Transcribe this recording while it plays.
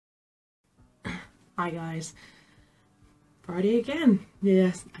Hi guys, Friday again.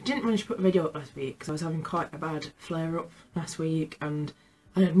 Yes, I didn't manage to put a video up last week because I was having quite a bad flare up last week and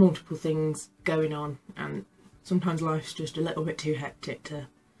I had multiple things going on, and sometimes life's just a little bit too hectic to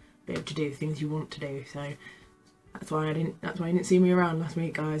be able to do the things you want to do, so that's why you didn't see me around last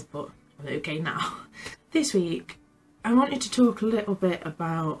week, guys, but I'm okay now. This week I wanted to talk a little bit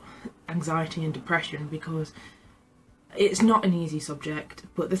about anxiety and depression because it's not an easy subject,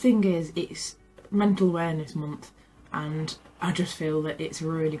 but the thing is, it's Mental Awareness Month and I just feel that it's a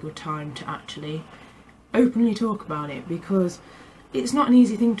really good time to actually openly talk about it, because it's not an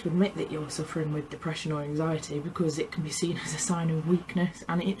easy thing to admit that you're suffering with depression or anxiety, because it can be seen as a sign of weakness,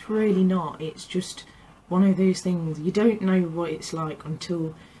 and it's really not. It's just one of those things. You don't know what it's like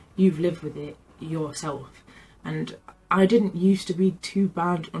until you've lived with it yourself, and I didn't used to be too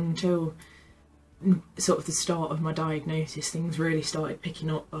bad until sort of the start of my diagnosis. Things really started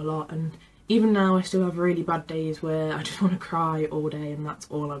picking up a lot, and even now I still have really bad days where I just want to cry all day and that's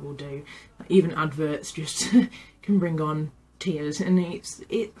all I will do. Even adverts just can bring on tears, and it's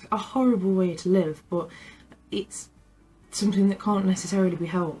a horrible way to live, but it's something that can't necessarily be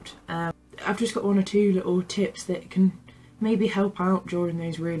helped. I've just got one or two little tips that can maybe help out during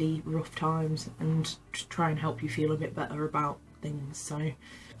those really rough times and just try and help you feel a bit better about things. So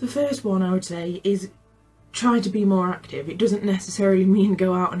the first one I would say is try to be more active. It doesn't necessarily mean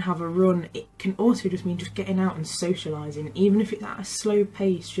go out and have a run. It can also just mean just getting out and socialising, even if it's at a slow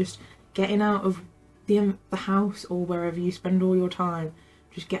pace. Just getting out of the house or wherever you spend all your time.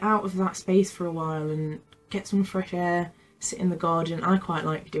 Just get out of that space for a while and get some fresh air, sit in the garden. I quite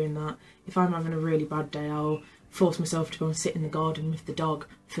like doing that. If I'm having a really bad day, I'll force myself to go and sit in the garden with the dog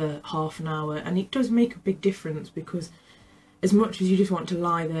for half an hour, and it does make a big difference, because as much as you just want to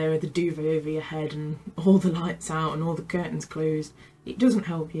lie there with the duvet over your head and all the lights out and all the curtains closed, it doesn't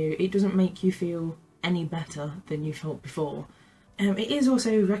help you. It doesn't make you feel any better than you felt before. It is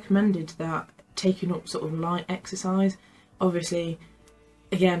also recommended that taking up sort of light exercise, obviously,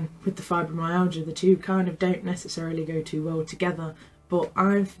 again, with the fibromyalgia, the two kind of don't necessarily go too well together, but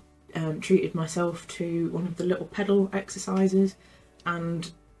I've treated myself to one of the little pedal exercises, and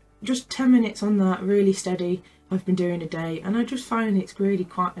just 10 minutes on that, really steady, I've been doing a day, and I just find it's really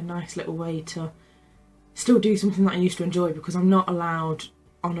quite a nice little way to still do something that I used to enjoy, because I'm not allowed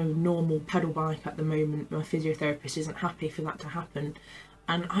on a normal pedal bike at the moment. My physiotherapist isn't happy for that to happen,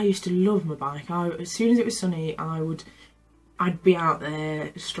 and I used to love my bike. As soon as it was sunny, I'd be out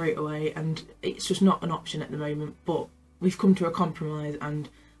there straight away, and it's just not an option at the moment, but we've come to a compromise and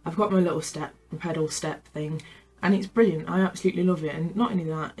I've got my little pedal step thing, and it's brilliant. I absolutely love it. And not only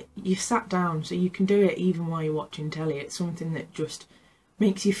that, you sat down, so you can do it even while you're watching telly. It's something that just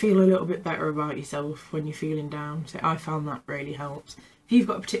makes you feel a little bit better about yourself when you're feeling down, so I found that really helps. If you've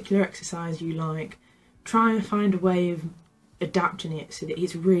got a particular exercise you like, try and find a way of adapting it so that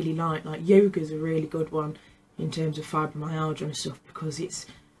it's really light. Like yoga's a really good one in terms of fibromyalgia and stuff, because it's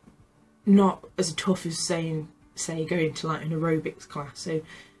not as tough as say going to like an aerobics class. So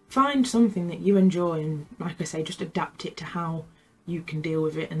find something that you enjoy and, like I say, just adapt it to how you can deal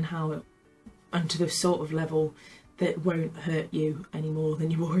with it, and to the sort of level that won't hurt you any more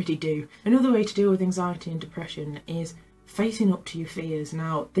than you already do. Another way to deal with anxiety and depression is facing up to your fears.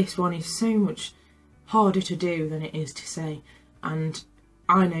 Now, this one is so much harder to do than it is to say, and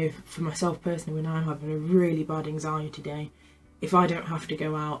I know for myself personally, when I'm having a really bad anxiety day, if I don't have to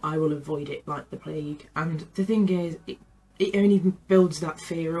go out, I will avoid it like the plague. And the thing is, it only builds that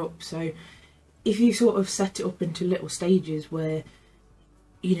fear up. So if you sort of set it up into little stages where,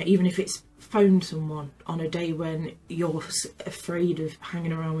 you know, even if it's phone someone on a day when you're afraid of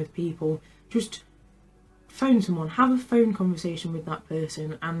hanging around with people, just phone someone, have a phone conversation with that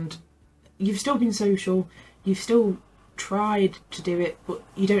person, and you've still been social, you've still tried to do it, but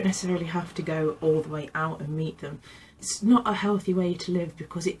you don't necessarily have to go all the way out and meet them. It's not a healthy way to live,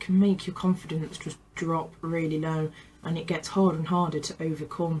 because it can make your confidence just drop really low, and it gets harder and harder to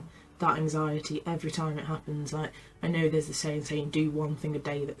overcome that anxiety every time it happens. Like, I know there's the saying do one thing a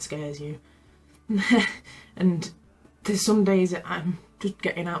day that scares you. And there's some days that I'm just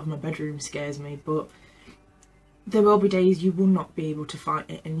getting out of my bedroom scares me, but there will be days you will not be able to fight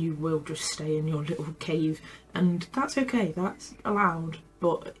it and you will just stay in your little cave, and that's okay, that's allowed.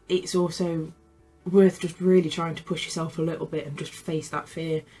 But it's also worth just really trying to push yourself a little bit and just face that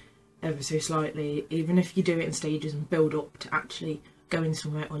fear ever so slightly, even if you do it in stages and build up to actually going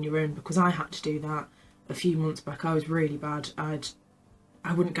somewhere on your own, because I had to do that a few months back. I was really bad.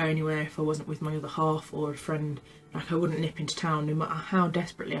 I wouldn't go anywhere if I wasn't with my other half or a friend. Like, I wouldn't nip into town no matter how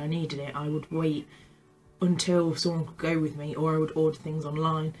desperately I needed it. I would wait until someone could go with me, or I would order things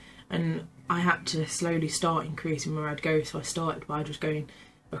online, and I had to slowly start increasing where I'd go. So I started by just going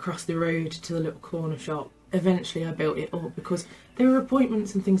across the road to the little corner shop. Eventually I built it up because there were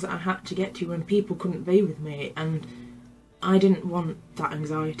appointments and things that I had to get to when people couldn't be with me, and I didn't want that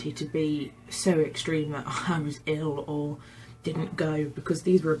anxiety to be so extreme that I was ill or didn't go, because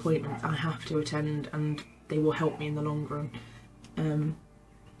these were appointments I have to attend and they will help me in the long run.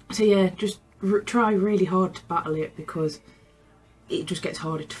 So yeah, just try really hard to battle it, because it just gets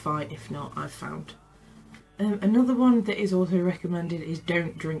harder to fight if not, I've found. Another one that is also recommended is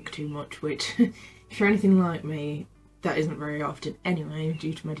don't drink too much, which if you're anything like me, that isn't very often anyway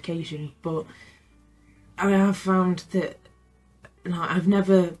due to medication, but I have found that I've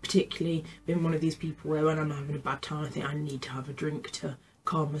never particularly been one of these people where when I'm having a bad time I think I need to have a drink to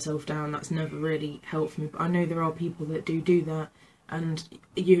calm myself down. That's never really helped me, but I know there are people that do that, and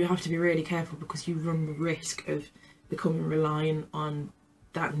you have to be really careful because you run the risk of becoming reliant on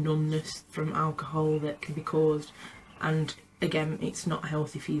that numbness from alcohol that can be caused, and again, it's not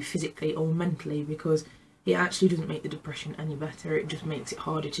healthy for you physically or mentally, because it actually doesn't make the depression any better, it just makes it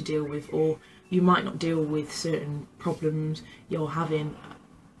harder to deal with, or you might not deal with certain problems you're having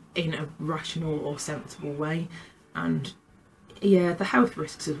in a rational or sensible way. And yeah, the health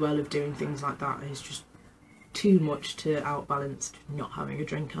risks as well of doing things like that is just too much to outbalance not having a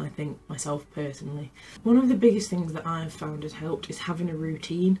drink, I think, myself personally. One of the biggest things that I've found has helped is having a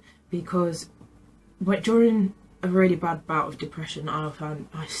routine, because during a really bad bout of depression I found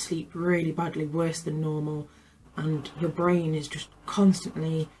I sleep really badly, worse than normal, and your brain is just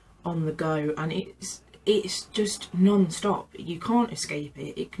constantly on the go, and it's just non-stop. You can't escape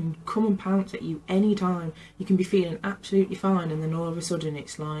it. It can come and pounce at you anytime. You can be feeling absolutely fine, and then all of a sudden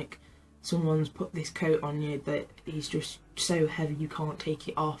it's like someone's put this coat on you that is just so heavy you can't take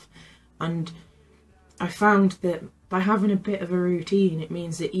it off. And I found that by having a bit of a routine, it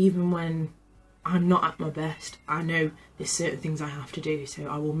means that even when I'm not at my best, I know there's certain things I have to do, so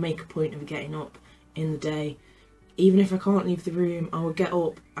I will make a point of getting up in the day. Even if I can't leave the room, I will get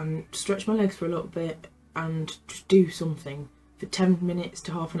up and stretch my legs for a little bit and just do something for 10 minutes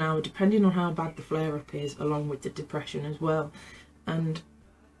to half an hour, depending on how bad the flare-up is, along with the depression as well. And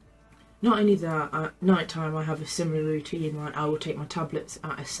not only that, at night time I have a similar routine, like I will take my tablets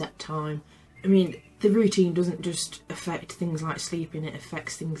at a set time. I mean, the routine doesn't just affect things like sleeping, it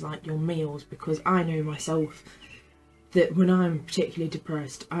affects things like your meals, because I know myself that when I'm particularly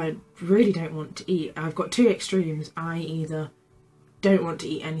depressed, I really don't want to eat. I've got two extremes. I either don't want to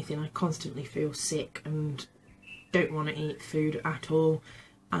eat anything, I constantly feel sick and don't want to eat food at all,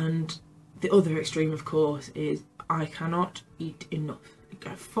 and the other extreme, of course, is I cannot eat enough.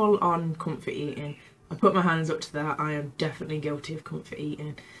 Full on comfort eating. I put my hands up to that. I am definitely guilty of comfort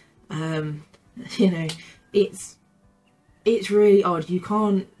eating. You know, it's really odd. You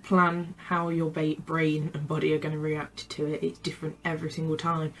can't plan how your brain and body are going to react to it. It's different every single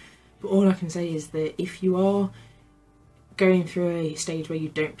time. But all I can say is that if you are going through a stage where you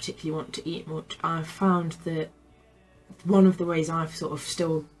don't particularly want to eat much, I've found that one of the ways I've sort of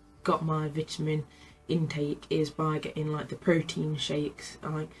still got my vitamin intake is by getting like the protein shakes,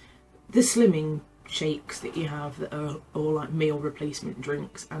 like the slimming shakes that you have that are all like meal replacement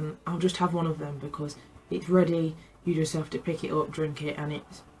drinks, and I'll just have one of them because it's ready. You just have to pick it up, drink it, and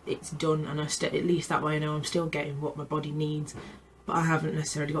it's done. And at least that way I know I'm still getting what my body needs, but I haven't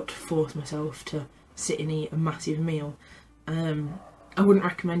necessarily got to force myself to sit and eat a massive meal. I wouldn't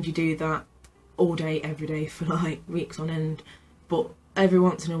recommend you do that all day every day for like weeks on end, but every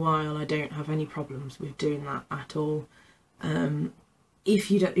once in a while I don't have any problems with doing that at all.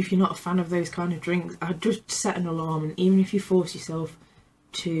 If you're not a fan of those kind of drinks, I'd just set an alarm, and even if you force yourself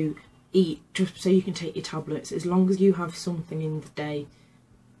to eat just so you can take your tablets, as long as you have something in the day,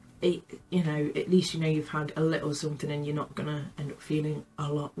 you know, at least you know you've had a little something and you're not gonna end up feeling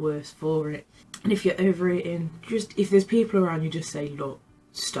a lot worse for it. And if you're overeating, just if there's people around you, just say, look,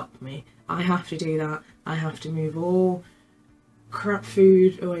 stop me. I have to do that. I have to move all crap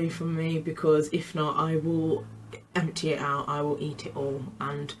food away from me, because if not I will empty it out, I will eat it all,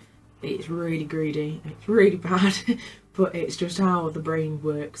 and it's really greedy, it's really bad, but it's just how the brain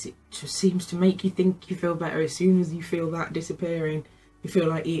works. It just seems to make you think you feel better. As soon as you feel that disappearing, you feel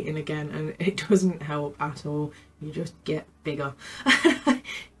like eating again, and it doesn't help at all. You just get bigger.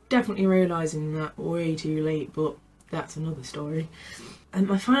 Definitely realising that way too late, but that's another story. And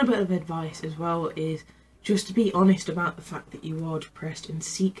my final bit of advice as well is just to be honest about the fact that you are depressed and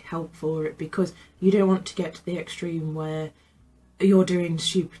seek help for it, because you don't want to get to the extreme where you're doing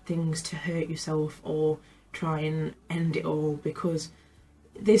stupid things to hurt yourself or try and end it all, because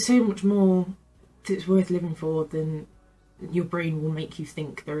there's so much more that's worth living for, then your brain will make you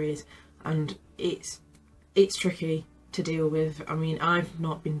think there is, and it's tricky to deal with. I mean, I've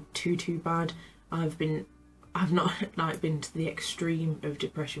not been too bad. I've not like been to the extreme of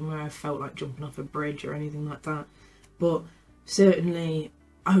depression where I've felt like jumping off a bridge or anything like that, but certainly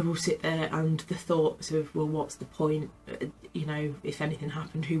I will sit there and the thoughts of, well, what's the point, you know, if anything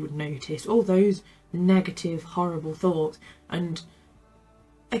happened, who would notice, all those negative, horrible thoughts. And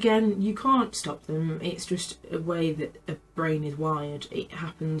again, you can't stop them, it's just a way that a brain is wired. It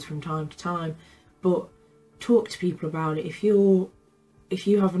happens from time to time, but talk to people about it. If you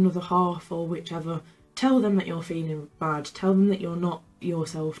have another half or whichever, tell them that you're feeling bad, tell them that you're not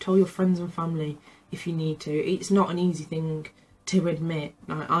yourself, tell your friends and family if you need to. It's not an easy thing to admit.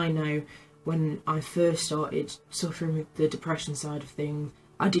 Like, I know when I first started suffering with the depression side of things,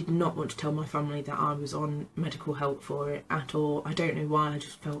 I did not want to tell my family that I was on medical help for it at all. I don't know why, I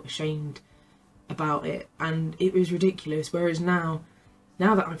just felt ashamed about it, and it was ridiculous. Whereas now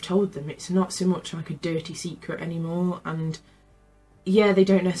that I've told them, it's not so much like a dirty secret anymore. And yeah, they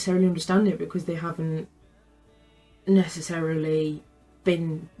don't necessarily understand it because they haven't necessarily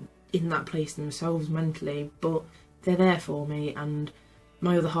been in that place themselves mentally, but they're there for me, and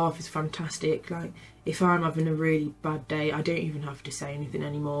my other half is fantastic. Like, if I'm having a really bad day, I don't even have to say anything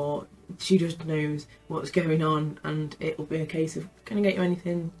anymore. She just knows what's going on, and it'll be a case of, can I get you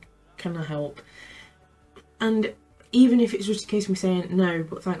anything? Can I help? And even if it's just a case of me saying, no,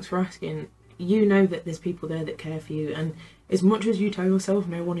 but thanks for asking, you know that there's people there that care for you. And as much as you tell yourself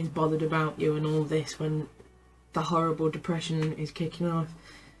no one is bothered about you and all this when the horrible depression is kicking off,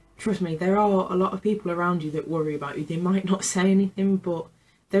 trust me, there are a lot of people around you that worry about you. They might not say anything, but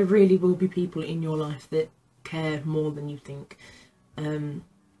there really will be people in your life that care more than you think.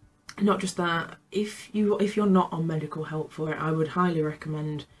 Not just that, if you're not on medical help for it, I would highly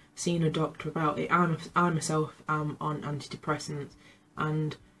recommend seeing a doctor about it. I myself am on antidepressants,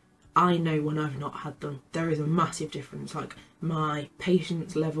 and I know when I've not had them, there is a massive difference. Like, my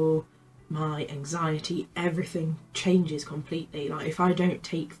patience level, my anxiety, everything changes completely. Like, if I don't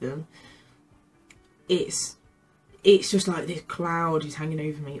take them, it's just like this cloud is hanging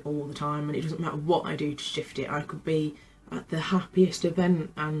over me all the time, and it doesn't matter what I do to shift it. I could be at the happiest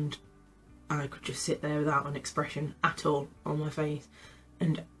event and I could just sit there without an expression at all on my face,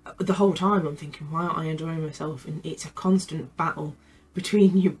 and the whole time I'm thinking, why aren't I enjoying myself? And it's a constant battle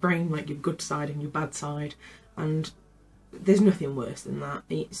between your brain, like your good side and your bad side, and there's nothing worse than that.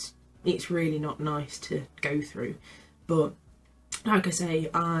 It's really not nice to go through. But like I say,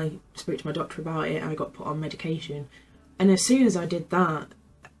 I spoke to my doctor about it, I got put on medication, and as soon as I did that,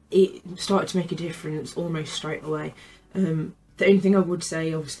 it started to make a difference almost straight away. The only thing I would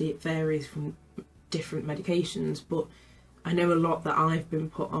say, obviously it varies from different medications, but I know a lot that I've been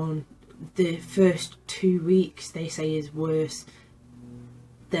put on, the first 2 weeks they say is worse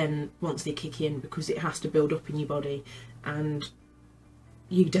than once they kick in, because it has to build up in your body, and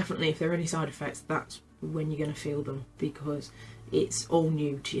you definitely, if there are any side effects, that's when you're going to feel them, because it's all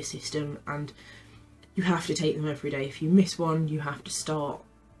new to your system and you have to take them every day. If you miss one, you have to start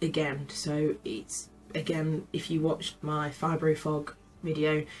again. So it's, again, if you watched my fibrofog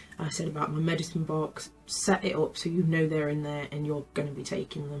video, I said about my medicine box, set it up so you know they're in there and you're going to be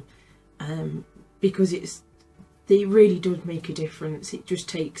taking them, because it really does make a difference. It just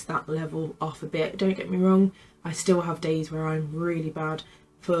takes that level off a bit. Don't get me wrong, I still have days where I'm really bad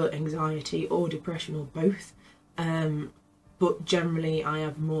for anxiety or depression or both, but generally I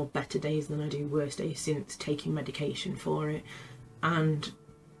have more better days than I do worse days since taking medication for it. And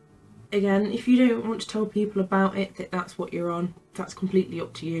again, if you don't want to tell people about it, that that's what you're on, that's completely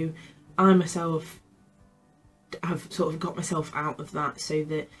up to you. I myself have sort of got myself out of that so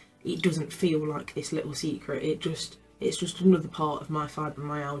that it doesn't feel like this little secret. It's just another part of my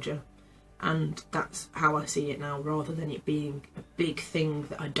fibromyalgia, and that's how I see it now, rather than it being a big thing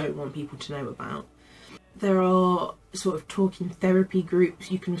that I don't want people to know about. There are sort of talking therapy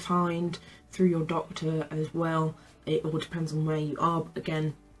groups you can find through your doctor as well. It all depends on where you are, but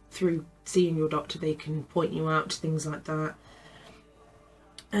again, through seeing your doctor they can point you out to things like that.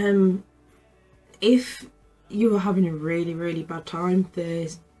 If you are having a really, really bad time,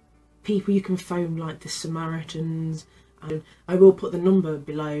 there's people you can phone, like the Samaritans, and I will put the number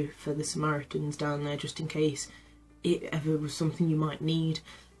below for the Samaritans down there just in case it ever was something you might need.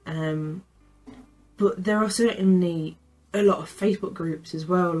 But there are certainly a lot of Facebook groups as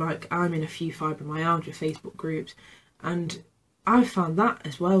well. Like, I'm in a few fibromyalgia Facebook groups, and I found that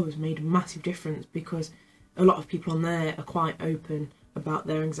as well has made a massive difference, because a lot of people on there are quite open about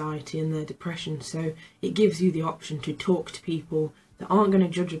their anxiety and their depression, so it gives you the option to talk to people that aren't going to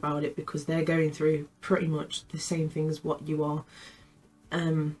judge about it because they're going through pretty much the same thing as what you are.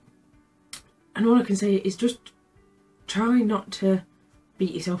 And all I can say is just try not to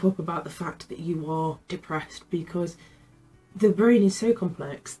beat yourself up about the fact that you are depressed, because the brain is so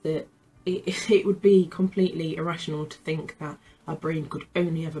complex that it would be completely irrational to think that our brain could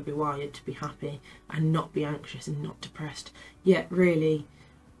only ever be wired to be happy and not be anxious and not depressed. Yet really,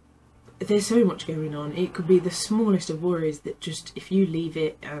 there's so much going on. It could be the smallest of worries that just, if you leave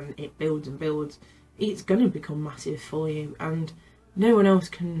it and it builds and builds, it's going to become massive for you, and no one else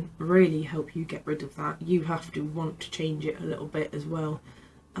can really help you get rid of that. You have to want to change it a little bit as well.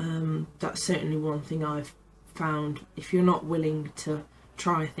 That's certainly one thing I've found. If you're not willing to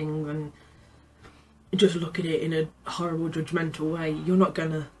try things and just look at it in a horrible judgmental way, you're not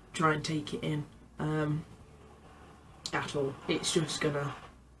going to try and take it in at all. It's just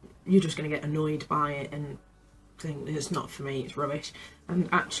you're just going to get annoyed by it and think it's not for me, it's rubbish. And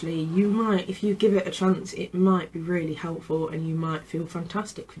actually you might, if you give it a chance, it might be really helpful and you might feel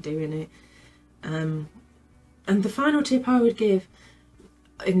fantastic for doing it. And the final tip I would give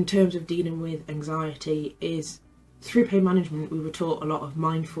in terms of dealing with anxiety is, through pain management we were taught a lot of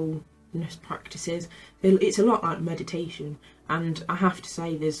mindfulness practices. It's a lot like meditation, and I have to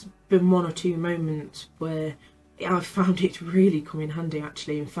say there's been one or two moments where I've found it really come in handy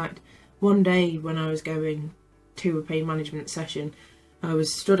actually. In fact, one day when I was going to a pain management session, I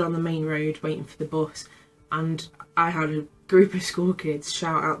was stood on the main road waiting for the bus, and I had a group of school kids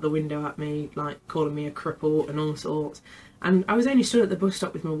shout out the window at me, like calling me a cripple and all sorts. And I was only stood at the bus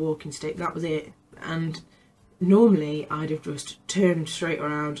stop with my walking stick, that was it. And normally I'd have just turned straight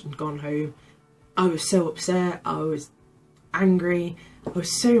around and gone home. I was so upset, I was angry, there were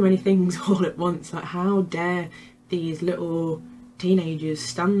so many things all at once, like how dare these little teenagers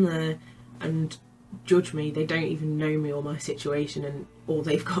stand there and judge me. They don't even know me or my situation, and all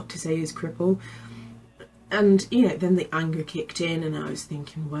they've got to say is cripple. And you know, then the anger kicked in and I was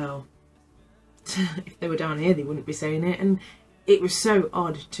thinking, well, if they were down here they wouldn't be saying it. And it was so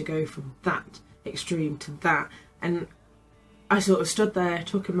odd to go from that extreme to that. And I sort of stood there,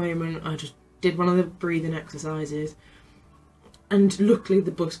 took a moment, I just did one of the breathing exercises, and luckily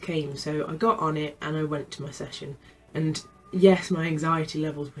the bus came, so I got on it and I went to my session. And yes, my anxiety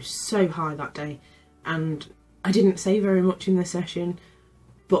levels were so high that day, and I didn't say very much in the session,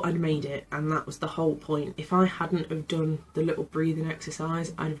 but I'd made it, and that was the whole point. If I hadn't have done the little breathing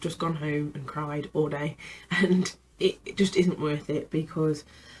exercise, I'd have just gone home and cried all day, and it just isn't worth it, because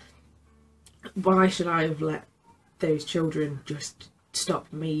why should I have let those children just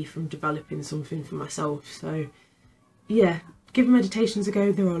stop me from developing something for myself? So yeah, give meditations a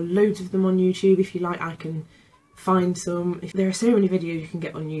go. There are loads of them on YouTube. If you like, I can find some. There are so many videos you can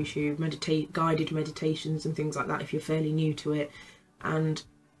get on YouTube, guided meditations and things like that if you're fairly new to it, and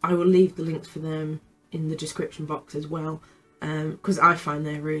I will leave the links for them in the description box as well, because I find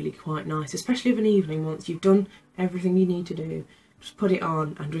they're really quite nice, especially of an evening. Once you've done everything you need to do, just put it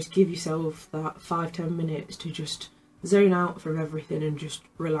on and just give yourself that 5-10 minutes to just zone out from everything and just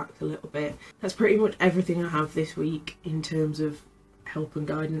relax a little bit. That's pretty much everything I have this week in terms of help and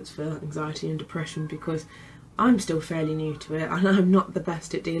guidance for anxiety and depression, because I'm still fairly new to it and I'm not the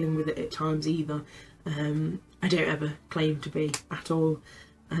best at dealing with it at times either. I don't ever claim to be at all.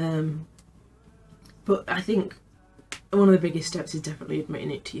 But I think one of the biggest steps is definitely admitting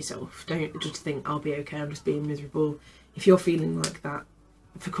it to yourself. Don't just think, I'll be okay, I'm just being miserable. If you're feeling like that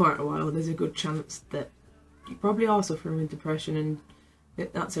for quite a while, there's a good chance that you probably are suffering with depression, and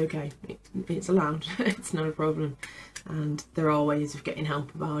that's okay. It's allowed. It's not a problem, and there are ways of getting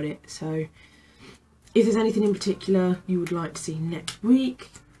help about it. So if there's anything in particular you would like to see next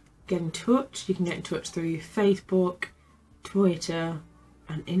week, get in touch. You can get in touch through Facebook, Twitter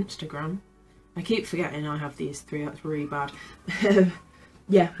and Instagram. I keep forgetting I have these three, that's really bad.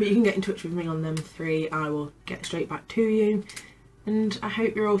 Yeah, but you can get in touch with me on them three. I will get straight back to you, and I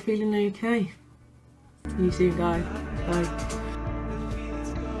hope you're all feeling okay. See you soon, guys. Bye.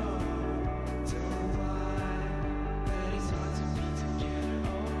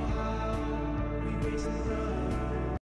 Wasted